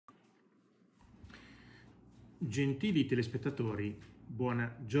Gentili telespettatori,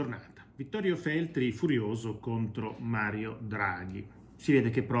 buona giornata. Vittorio Feltri furioso contro Mario Draghi. Si vede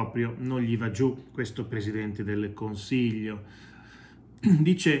che proprio non gli va giù questo Presidente del Consiglio.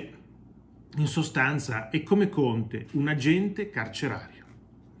 Dice in sostanza è come Conte, un agente carcerario.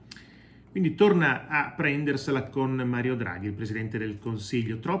 Quindi torna a prendersela con Mario Draghi, il Presidente del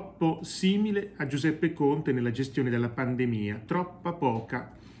Consiglio, troppo simile a Giuseppe Conte nella gestione della pandemia, troppa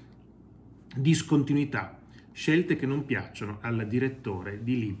poca discontinuità. Scelte che non piacciono al direttore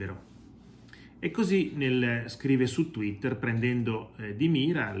di Libero. E così scrive su Twitter, prendendo di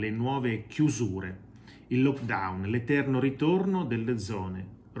mira le nuove chiusure, il lockdown, l'eterno ritorno delle zone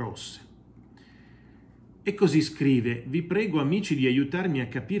rosse. E così scrive: vi prego amici di aiutarmi a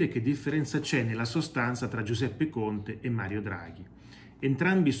capire che differenza c'è nella sostanza tra Giuseppe Conte e Mario Draghi.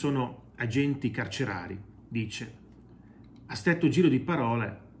 Entrambi sono agenti carcerari, dice. A stretto giro di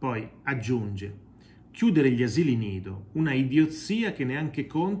parole poi aggiunge: chiudere gli asili nido, una idiozia che neanche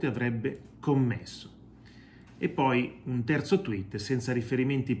Conte avrebbe commesso. E poi un terzo tweet senza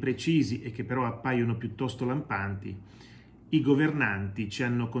riferimenti precisi e che però appaiono piuttosto lampanti. I governanti ci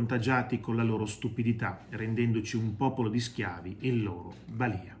hanno contagiati con la loro stupidità, rendendoci un popolo di schiavi in loro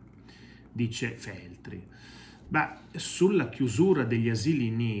balia, dice Feltri. Ma sulla chiusura degli asili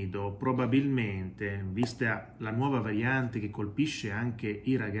nido, probabilmente, vista la nuova variante che colpisce anche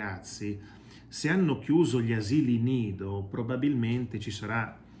i ragazzi, se hanno chiuso gli asili nido, probabilmente ci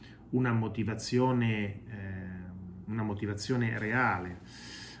sarà una motivazione reale.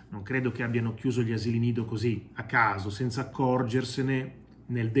 Non credo che abbiano chiuso gli asili nido così, a caso, senza accorgersene.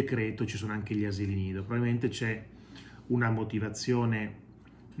 Nel decreto ci sono anche gli asili nido. Probabilmente c'è una motivazione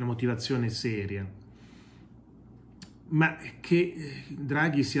seria. Ma che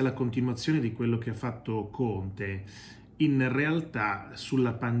Draghi sia la continuazione di quello che ha fatto Conte, in realtà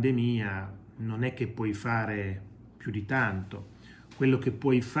sulla pandemia non è che puoi fare più di tanto. Quello che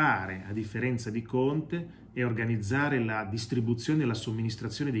puoi fare, a differenza di Conte, è organizzare la distribuzione e la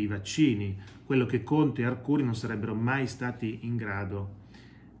somministrazione dei vaccini, quello che Conte e Arcuri non sarebbero mai stati in grado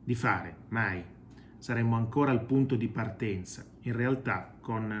di fare, mai. Saremmo ancora al punto di partenza. In realtà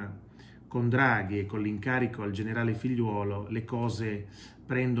con Draghi e con l'incarico al generale Figliuolo le cose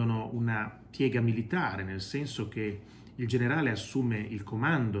prendono una piega militare, nel senso che il generale assume il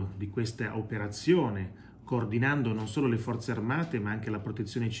comando di questa operazione, coordinando non solo le forze armate ma anche la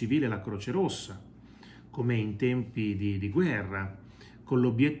protezione civile e la Croce Rossa, come in tempi di guerra, con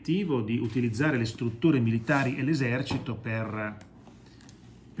l'obiettivo di utilizzare le strutture militari e l'esercito per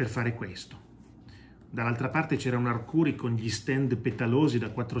fare questo. Dall'altra parte c'era un Arcuri con gli stand petalosi da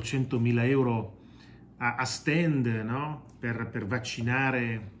 400.000 euro a stand, no? per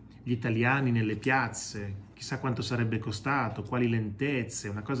vaccinare gli italiani nelle piazze. Chissà quanto sarebbe costato, quali lentezze,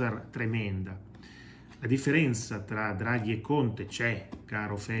 una cosa tremenda. La differenza tra Draghi e Conte c'è,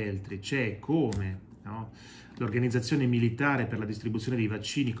 caro Feltri, c'è come, no? L'organizzazione militare per la distribuzione dei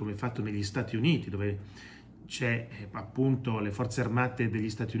vaccini, come fatto negli Stati Uniti, dove c'è appunto le forze armate degli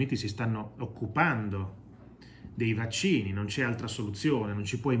Stati Uniti si stanno occupando dei vaccini, non c'è altra soluzione, non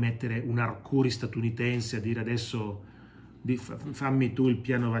ci puoi mettere un Arcuri statunitense a dire adesso fammi tu il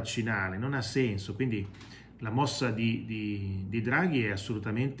piano vaccinale, non ha senso. Quindi la mossa di Draghi è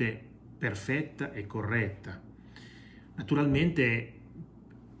assolutamente perfetta e corretta. Naturalmente,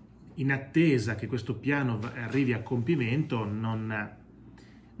 in attesa che questo piano arrivi a compimento,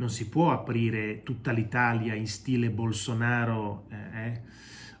 non si può aprire tutta l'Italia in stile Bolsonaro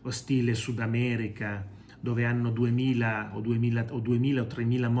o stile Sud America, dove hanno 2.000 o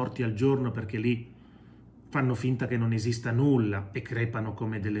 3.000 morti al giorno perché lì fanno finta che non esista nulla e crepano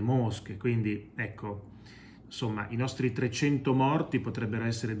come delle mosche. Quindi ecco, insomma, i nostri 300 morti potrebbero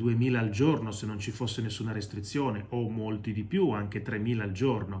essere 2.000 al giorno se non ci fosse nessuna restrizione, o molti di più, anche 3.000 al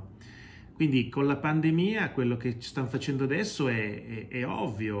giorno. Quindi con la pandemia quello che ci stanno facendo adesso è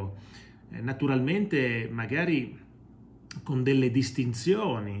ovvio, naturalmente magari con delle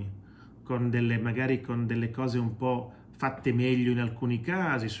distinzioni, magari con delle cose un po' fatte meglio in alcuni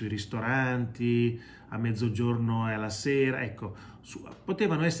casi, sui ristoranti, a mezzogiorno e alla sera, ecco,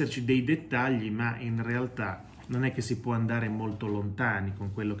 potevano esserci dei dettagli, ma in realtà non è che si può andare molto lontani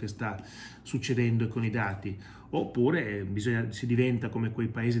con quello che sta succedendo e con i dati. Oppure si diventa come quei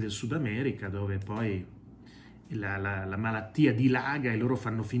paesi del Sud America dove poi la malattia dilaga e loro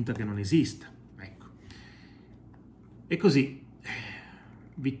fanno finta che non esista. Ecco. E così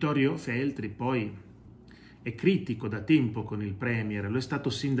Vittorio Feltri poi è critico da tempo con il Premier, lo è stato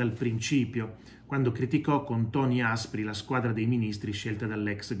sin dal principio, quando criticò con toni aspri la squadra dei ministri scelta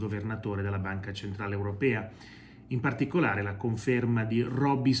dall'ex governatore della Banca Centrale Europea, in particolare la conferma di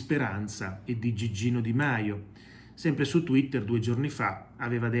Robby Speranza e di Gigino Di Maio. Sempre su Twitter 2 giorni fa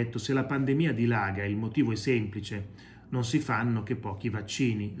aveva detto: se la pandemia dilaga, il motivo è semplice, non si fanno che pochi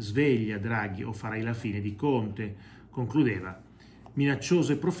vaccini, sveglia Draghi o farai la fine di Conte, concludeva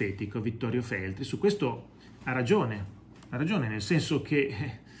minaccioso e profetico Vittorio Feltri. Su questo ha ragione, nel senso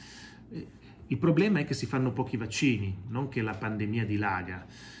che il problema è che si fanno pochi vaccini, non che la pandemia dilaga,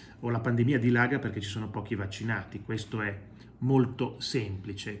 o la pandemia dilaga perché ci sono pochi vaccinati. Questo è molto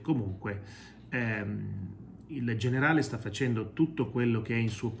semplice. Comunque il generale sta facendo tutto quello che è in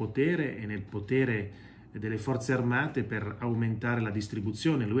suo potere e nel potere delle forze armate per aumentare la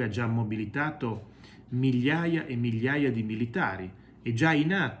distribuzione. Lui ha già mobilitato migliaia e migliaia di militari. È già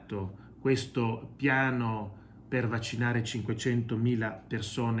in atto questo piano per vaccinare 500.000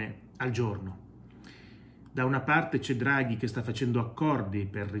 persone al giorno. Da una parte c'è Draghi che sta facendo accordi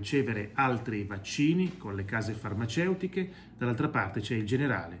per ricevere altri vaccini con le case farmaceutiche, dall'altra parte c'è il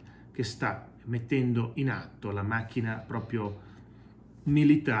generale che sta mettendo in atto la macchina proprio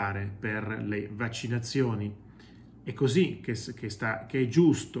militare per le vaccinazioni. È così che è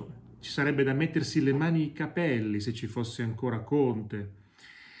giusto. Ci sarebbe da mettersi le mani ai capelli se ci fosse ancora Conte.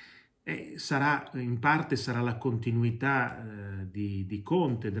 In parte sarà la continuità di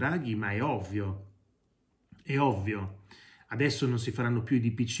Conte, Draghi, ma è ovvio. Adesso non si faranno più i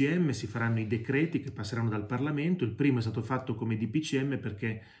DPCM, si faranno i decreti che passeranno dal Parlamento. Il primo è stato fatto come DPCM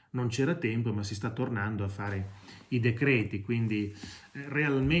perché non c'era tempo, ma si sta tornando a fare i decreti. Quindi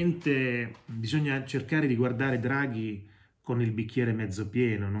realmente bisogna cercare di guardare Draghi con il bicchiere mezzo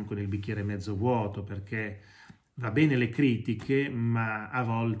pieno, non con il bicchiere mezzo vuoto, perché va bene le critiche, ma a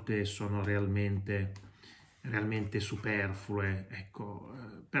volte sono realmente superflue. Ecco,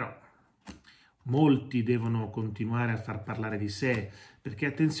 però molti devono continuare a far parlare di sé, perché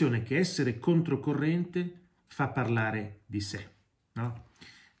attenzione che essere controcorrente fa parlare di sé, no?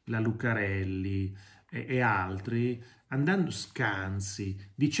 La Lucarelli e altri, andando scansi,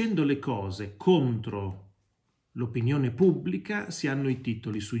 dicendo le cose contro l'opinione pubblica, si hanno i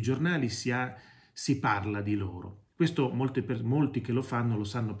titoli sui giornali, si parla di loro. Questo molti che lo fanno lo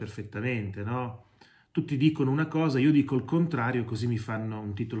sanno perfettamente, no? Tutti dicono una cosa, io dico il contrario, così mi fanno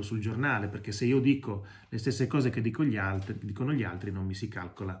un titolo sul giornale, perché se io dico le stesse cose che dicono gli altri non mi si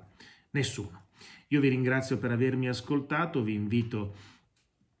calcola nessuno. Io vi ringrazio per avermi ascoltato, vi invito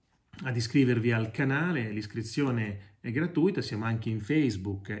ad iscrivervi al canale, l'iscrizione è gratuita, siamo anche in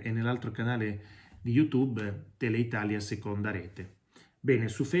Facebook e nell'altro canale di YouTube, Italia Seconda, Rete. Bene,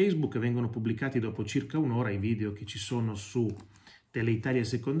 su Facebook vengono pubblicati dopo circa un'ora i video che ci sono su Italia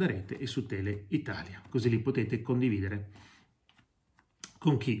Seconda Rete e su Italia, così li potete condividere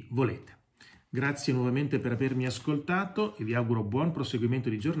con chi volete. Grazie nuovamente per avermi ascoltato e vi auguro buon proseguimento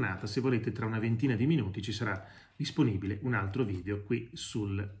di giornata. Se volete, tra una ventina di minuti ci sarà disponibile un altro video qui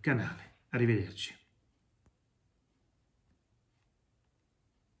sul canale. Arrivederci.